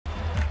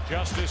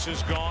Justice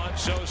is gone,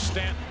 so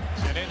Stanton,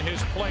 and in his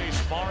place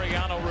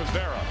Mariano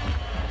Rivera,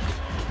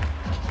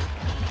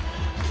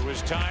 who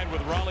is tied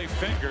with Raleigh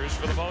Fingers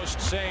for the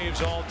most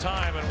saves all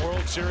time in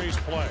World Series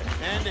play.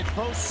 And in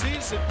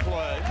postseason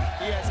play,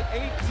 he has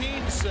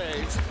 18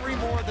 saves, 3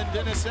 more than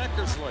Dennis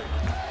Eckersley,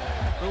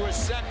 who is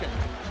second.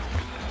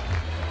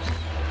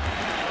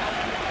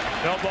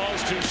 No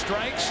balls, 2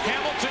 strikes.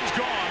 Hamilton's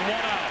gone, 1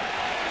 out.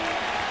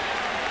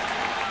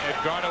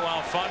 Edgardo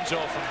Alfonzo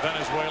from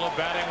Venezuela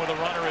batting with a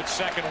runner at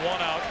second, 1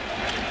 out.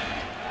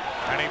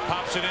 And he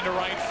pops it into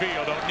right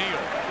field.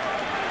 O'Neill.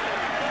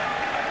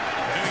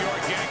 The New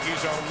York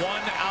Yankees are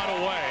 1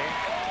 out away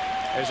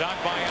as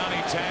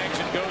Agbayani tags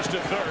and goes to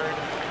third.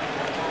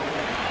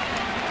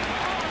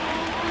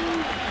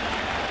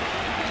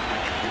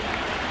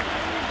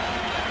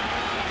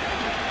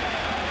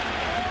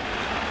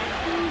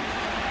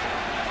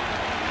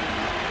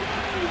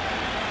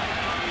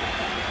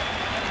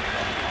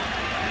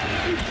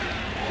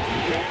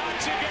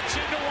 Gets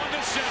into one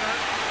to center.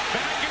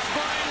 Back is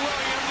Brian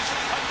Williams,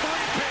 a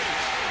three-peat.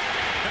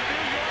 The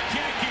New York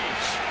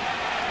Yankees,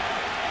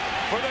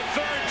 for the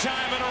 3rd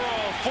time in a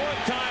row,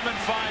 4th time in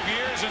 5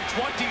 years, and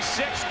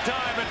 26th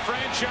time in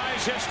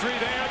franchise history,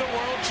 they